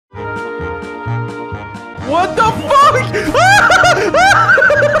What the fuck?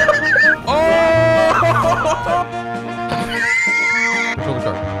 Oh! Control the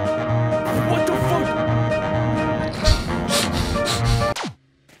car. What the fuck?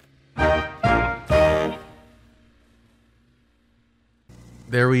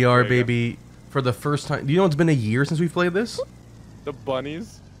 There we are, baby. For the first time. Do you know it's been a year since we've played this? The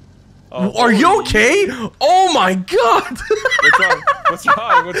bunnies. Are you okay? Oh my god! What's wrong? What's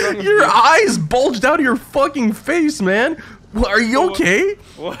wrong? What's wrong with Your you? eyes bulged out of your fucking face, man. Are you okay?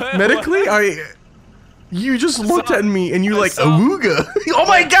 What? Medically? What? You just looked at me and you like, saw- awooga. Oh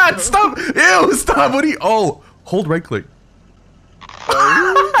my god, stop! Ew, stop! What are you? Oh, hold right click.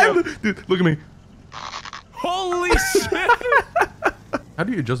 Dude, look at me. Holy shit! How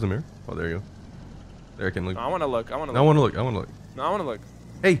do you adjust the mirror? Oh, there you go. There, I can look. I want to look. I want to I look. want to look. I want to look. No, I want to look.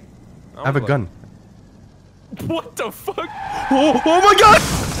 Hey, I have a gun. What the fuck? Oh my god!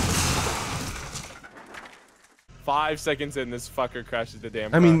 5 seconds in, this fucker crashes the damn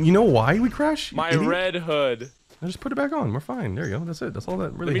I car. mean, you know why we crash? My idiot? red hood. I just put it back on. We're fine. There you go. That's it. That's all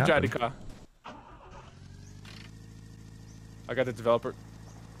that really Let me drive happened. the car. I got the developer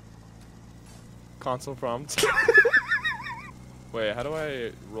console prompt. Wait, how do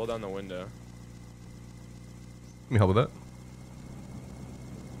I roll down the window? Let me help with that.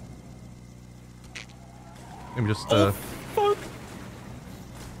 Let me just, Oh, fuck.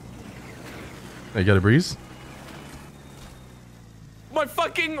 Hey, you got a breeze? My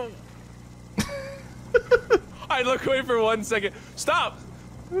fucking... I look away for 1 second. Stop!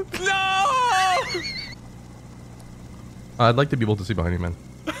 No! I'd like to be able to see behind you, man.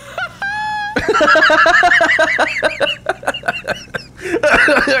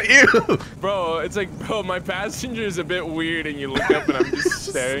 Ew. Bro, it's like, bro, my passenger is a bit weird and you look up and I'm just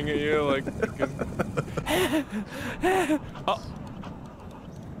staring at you like... Oh.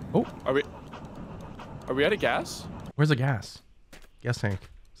 Oh. Are we out of gas? Where's the gas? Gas tank.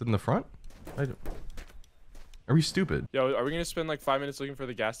 Is it in the front? Are we stupid? Yo, are we gonna spend like 5 minutes looking for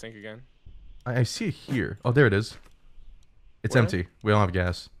the gas tank again? I see it here. Oh, there it is. It's Where? empty. We don't have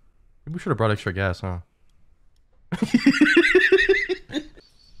gas. Maybe we should have brought extra gas, huh? Thank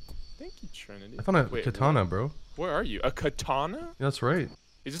you, Trinity. I found a Wait, katana, bro. Where are you? A katana? Yeah, that's right.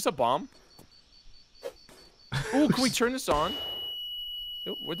 Is this a bomb? Oh, can we turn this on?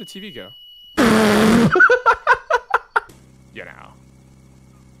 Yo, where'd the TV go? You know.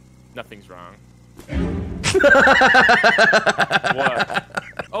 Nothing's wrong. What?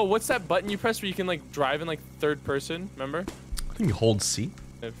 Oh, what's that button you press where you can like drive in like third person? Remember? I think you hold C.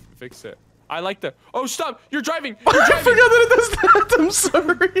 Fix it. I like the. Oh, stop! You're driving! I You're driving! forgot that it does that. I'm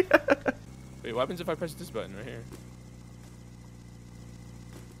sorry. Wait, what happens if I press this button right here?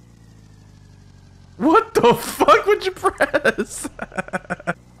 What the fuck would you press?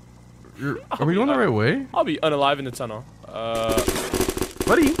 Are we going the right way? I'll be unalive in the tunnel.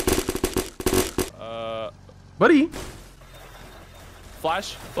 Buddy. Buddy.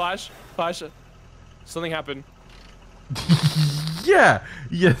 Flash. Something happened. Yeah,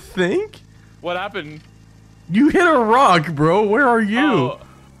 you think? What happened? You hit a rock, bro. Where are you? Oh,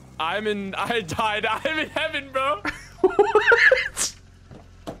 I died. I'm in heaven, bro. What?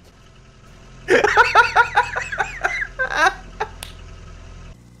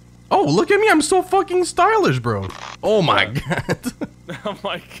 Oh, look at me. I'm so fucking stylish, bro. Oh my god. Oh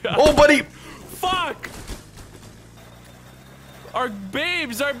my god. Oh, buddy. Fuck. Our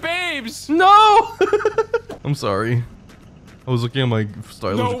babes. No. I'm sorry. I was looking at my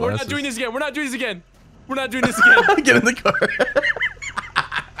stylish No, glasses. we're not doing this again. Get in the car.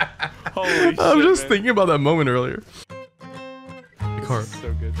 Holy shit, I'm just man. thinking about that moment earlier. The car.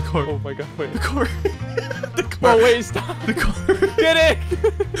 So good. The car. Oh my god, wait. The car. The car. Oh wait, stop. The car. Get it.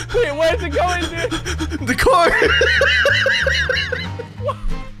 Wait, where's it going, dude? The car.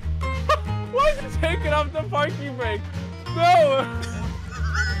 Why is it taking off the parking brake? No.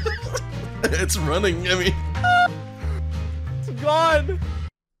 It's running. I mean. It's gone.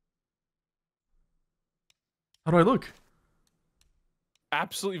 How do I look?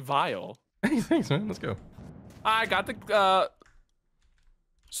 Absolutely vile. Hey, thanks, man. Let's go. I got the,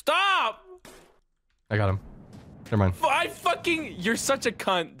 Stop! I got him. Never mind. You're such a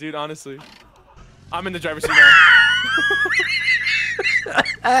cunt, dude, honestly. I'm in the driver's seat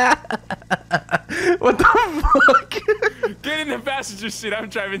now. What the fuck? Get in the passenger seat, I'm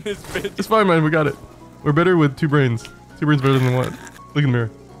driving this bitch. It's fine, man. We got it. We're better with 2 brains. 2 brains better than 1. Look in the mirror.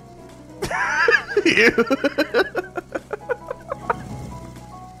 Ew.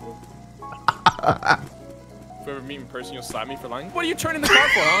 If we ever meet in person, you'll slap me for lying. What are you turning the car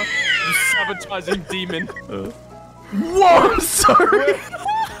for, huh? You sabotaging demon. Whoa, I'm sorry.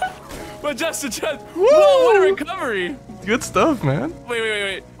 Well, just. Whoa, what a recovery. Good stuff, man.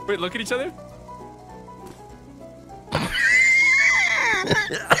 Wait. Wait, look at each other.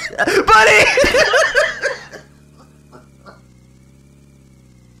 Buddy!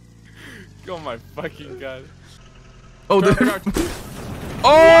 Oh my fucking god. Oh,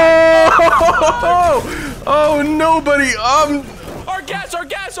 oh, nobody. Our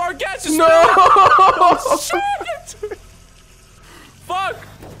gas is No! oh, shit! Fuck!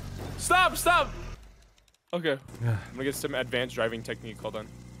 Stop! Okay. Yeah. I'm gonna get some advanced driving technique. Hold on.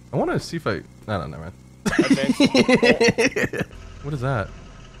 I want to see if I. No, never mind. Advanced. What is that?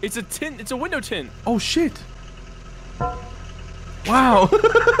 It's a tint. It's a window tint. Oh shit! Wow.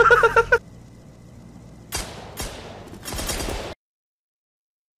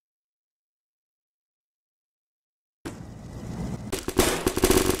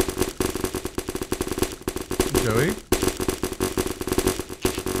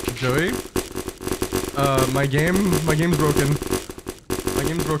 Joey? My game's broken. My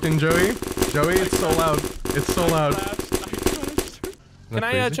game's broken, Joey. Joey, it's so loud. It's so loud. Can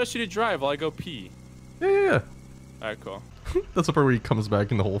I trust you to drive while I go pee? Yeah. Alright, cool. That's the part where he comes back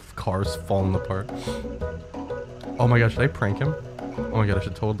and the whole car's falling apart. Oh my gosh, should I prank him? Oh my god, I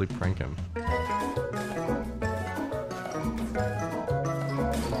should totally prank him.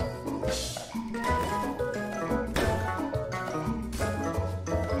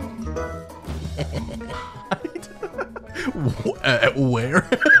 Where?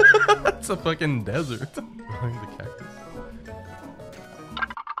 It's a fucking desert. Behind the cactus.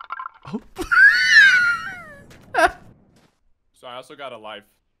 Oh. So I also got a life.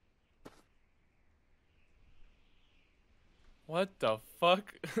 What the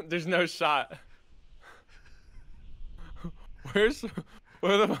fuck? There's no shot. Where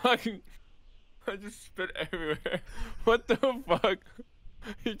the fuck? I just spit everywhere. What the fuck?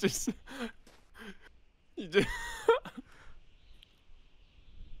 He just.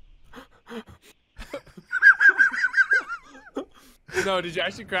 No, did you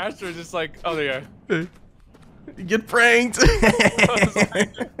actually crash or just like, oh, there you are. You get pranked.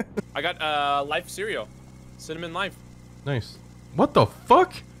 I got life cereal. Cinnamon life. Nice. What the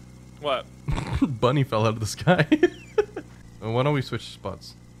fuck? What? Bunny fell out of the sky. Why don't we switch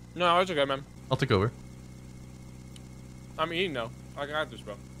spots? No, it's okay, man. I'll take over. I'm eating though. I got this,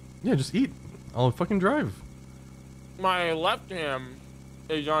 bro. Yeah, just eat. I'll fucking drive. My left hand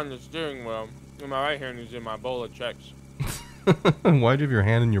is on the steering wheel, and my right hand is in my bowl of checks. Why do you have your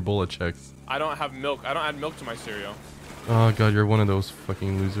hand in your bowl of checks? I don't have milk. I don't add milk to my cereal. Oh god, you're one of those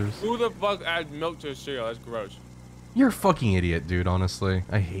fucking losers. Who the fuck adds milk to a cereal? That's gross. You're a fucking idiot, dude, honestly.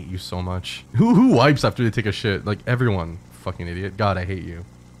 I hate you so much. Who wipes after they take a shit? Like, everyone. Fucking idiot. God, I hate you.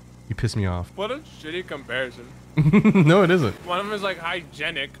 You piss me off. What a shitty comparison. No, it isn't. One of them is like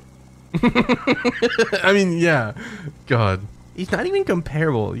hygienic. I mean, yeah. God. It's not even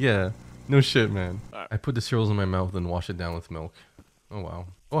comparable. Yeah. No shit, man. Right. I put the cereals in my mouth and wash it down with milk. Oh, wow.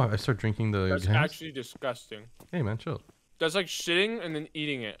 Oh, I start drinking the That's gas? actually disgusting. Hey, man, chill. That's like shitting and then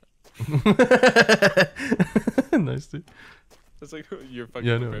eating it. Nice, dude. That's like your fucking.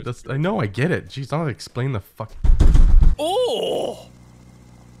 Yeah, no, that's. I know, I get it. Jeez, I'll explain the fuck. Oh!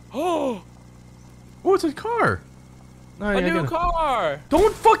 Oh! Oh, it's a car. No, A new car!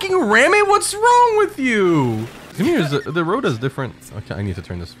 Don't fucking ram it! What's wrong with you? Come here, the road is different. Okay, I need to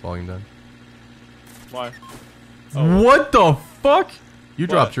turn this volume down. Why? Oh. What the fuck? You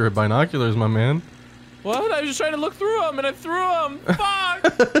dropped your binoculars, my man. What? I was just trying to look through them and I threw them. Fuck!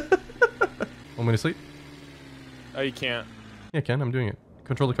 Want me to sleep? Oh, you can't. Yeah, Ken, I'm doing it.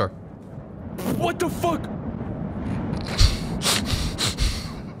 Control the car. What the fuck?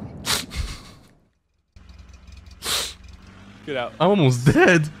 Get out. I'm almost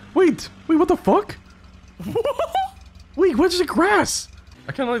dead. Wait, what the fuck? Wait, what's the grass?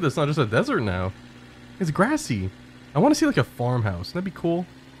 I kind of like this. It's not just a desert now. It's grassy. I want to see like a farmhouse. That'd be cool.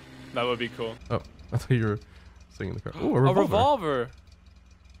 That would be cool. Oh, I thought you were singing the car. Oh, a revolver.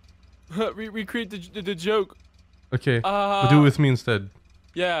 Recreate the joke. Okay, we'll do it with me instead.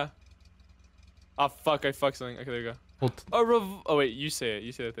 Yeah. Oh fuck! I fucked something. Okay, there you go. Oh wait, you say it.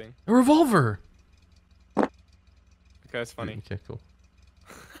 You say the thing. A revolver. Okay, that's funny. Okay, cool.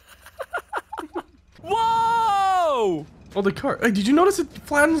 Whoa! Oh, the car. Hey, did you notice it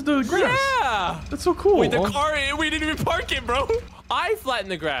flattens the grass? Yeah. That's so cool. Wait, the car. We didn't even park it, bro. I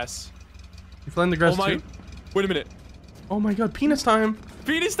flattened the grass. You flattened the grass too? Wait a minute. Oh my god, penis time.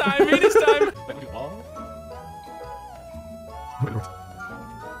 Penis time. Penis time.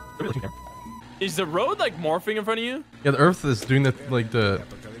 Is the road like morphing in front of you? Yeah, the Earth is doing the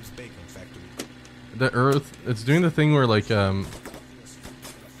Earth. It's doing the thing where like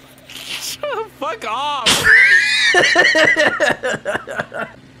Fuck off!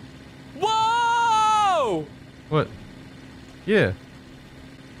 Whoa! What? Yeah.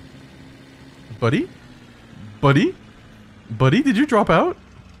 Buddy? Buddy? Buddy, did you drop out?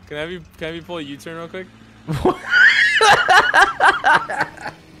 Can I have you pull a U-turn real quick? What?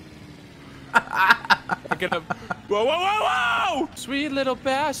 Get up. Whoa, whoa, whoa, whoa! Sweet little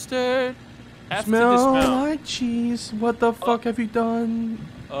bastard. F Smell to dismount. like cheese. What the fuck have you done?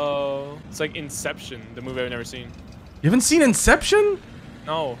 Oh, it's like Inception, the movie I've never seen. You haven't seen Inception?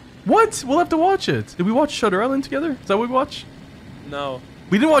 No. What? We'll have to watch it. Did we watch Shutter Island together? Is that what we watched? No.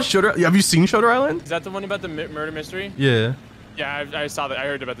 We didn't watch Shutter. Have you seen Shutter Island? Is that the one about the murder mystery? Yeah. Yeah, I saw that. I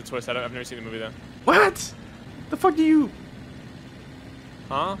heard about the twist. I've never seen the movie though. What? The fuck do you?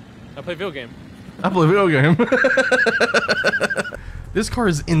 Huh? I play video game. I play video game. This car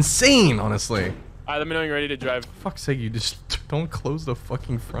is insane, honestly. Alright, let me know when you're ready to drive. For fuck's sake, you just don't close the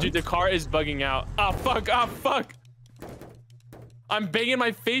fucking front. Dude, the car is bugging out. Oh, fuck. Oh, fuck. I'm banging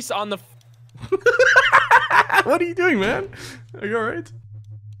my face on the... What are you doing, man? Are you alright?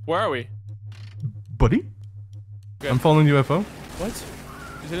 Where are we? Buddy? Okay. I'm following the UFO. What?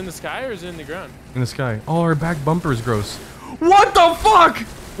 Is it in the sky or is it in the ground? In the sky. Oh, our back bumper is gross. What the fuck?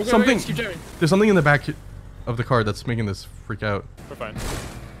 Something. Keep driving. There's something in the back of the car that's making this freak out. We're fine.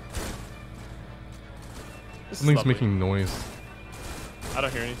 Something's making noise. I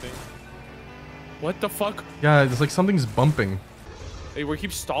don't hear anything. What the fuck? Yeah, it's like something's bumping. Hey, we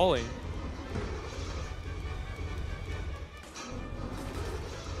keep stalling.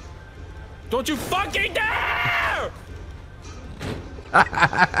 Don't you fucking dare!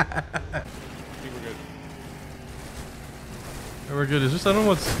 I think we're good. Yeah, we're good. It's just I don't know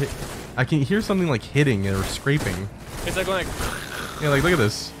what's. I can hear something like hitting or scraping. It's like going like. Yeah, like look at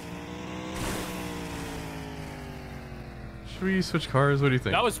this. Should we switch cars? What do you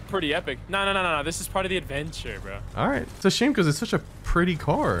think? That was pretty epic. No. This is part of the adventure, bro. All right. It's a shame because it's such a pretty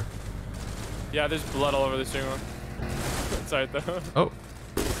car. Yeah, there's blood all over the steering wheel. It's alright though. Oh.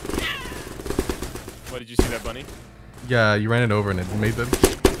 What, did you see that, bunny? Yeah, you ran it over and it made the.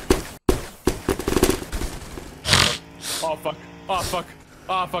 Oh fuck. Oh fuck.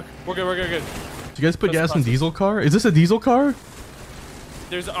 Oh fuck. We're good. Did you guys put gas in diesel car? Is this a diesel car?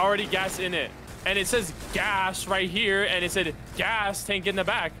 There's already gas in it. And it says gas right here, and it said gas tank in the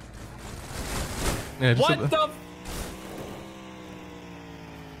back. Yeah, just what the?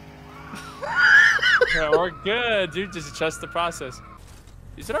 Yeah, we're good, dude. Just trust the process.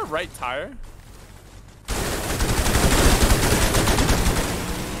 Is it our right tire?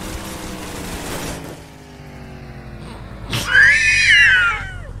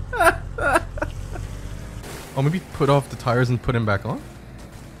 Oh, maybe put off the tires and put him back on?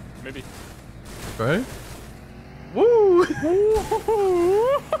 Maybe. Right? Woo! Wanna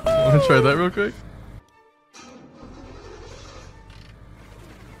try that real quick?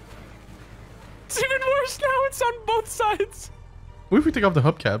 It's even worse now. It's on both sides. What if we take off the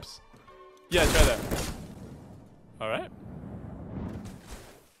hubcaps? Yeah, try that. All right.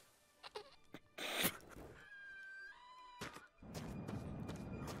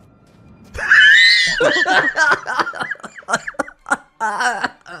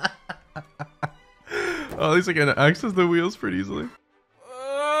 Oh, at least I can access the wheels pretty easily.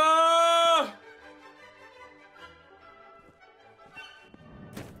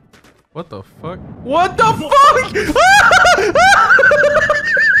 What the fuck? What the fuck?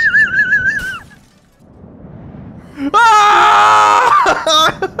 What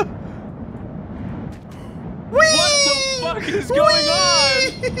the fuck is going on?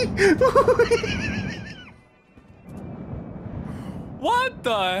 What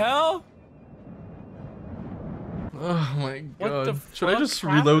the hell? Oh my god. The Should I just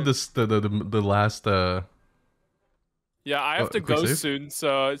reload this the last Yeah, I have to go save? soon,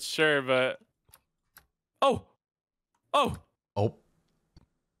 so sure, but Oh.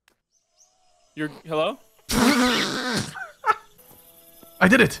 You're hello? I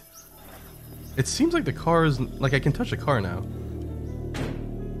did it! It seems like the car is like I can touch the car now.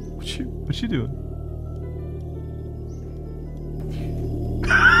 What's she doing?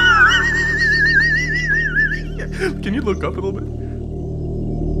 Can you look up a little bit?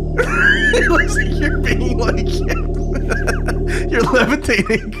 It looks like you're being like you're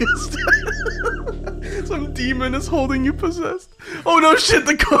levitating. Some demon is holding you possessed. Oh no shit,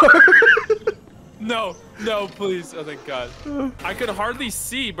 the car! No, please. Oh thank god. I could hardly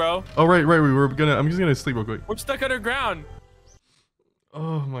see, bro. Oh right, I'm just gonna sleep real quick. We're stuck underground.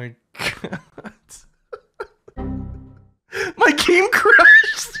 Oh my god. My game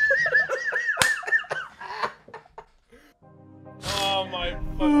crashed! Oh my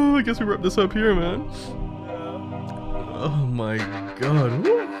Oh, I guess we wrap this up here, man. Oh my god.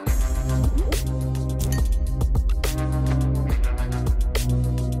 Woo.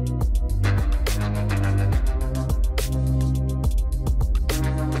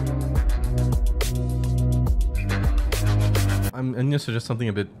 I'm gonna suggest something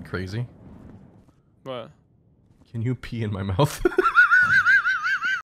a bit crazy. What? Can you pee in my mouth?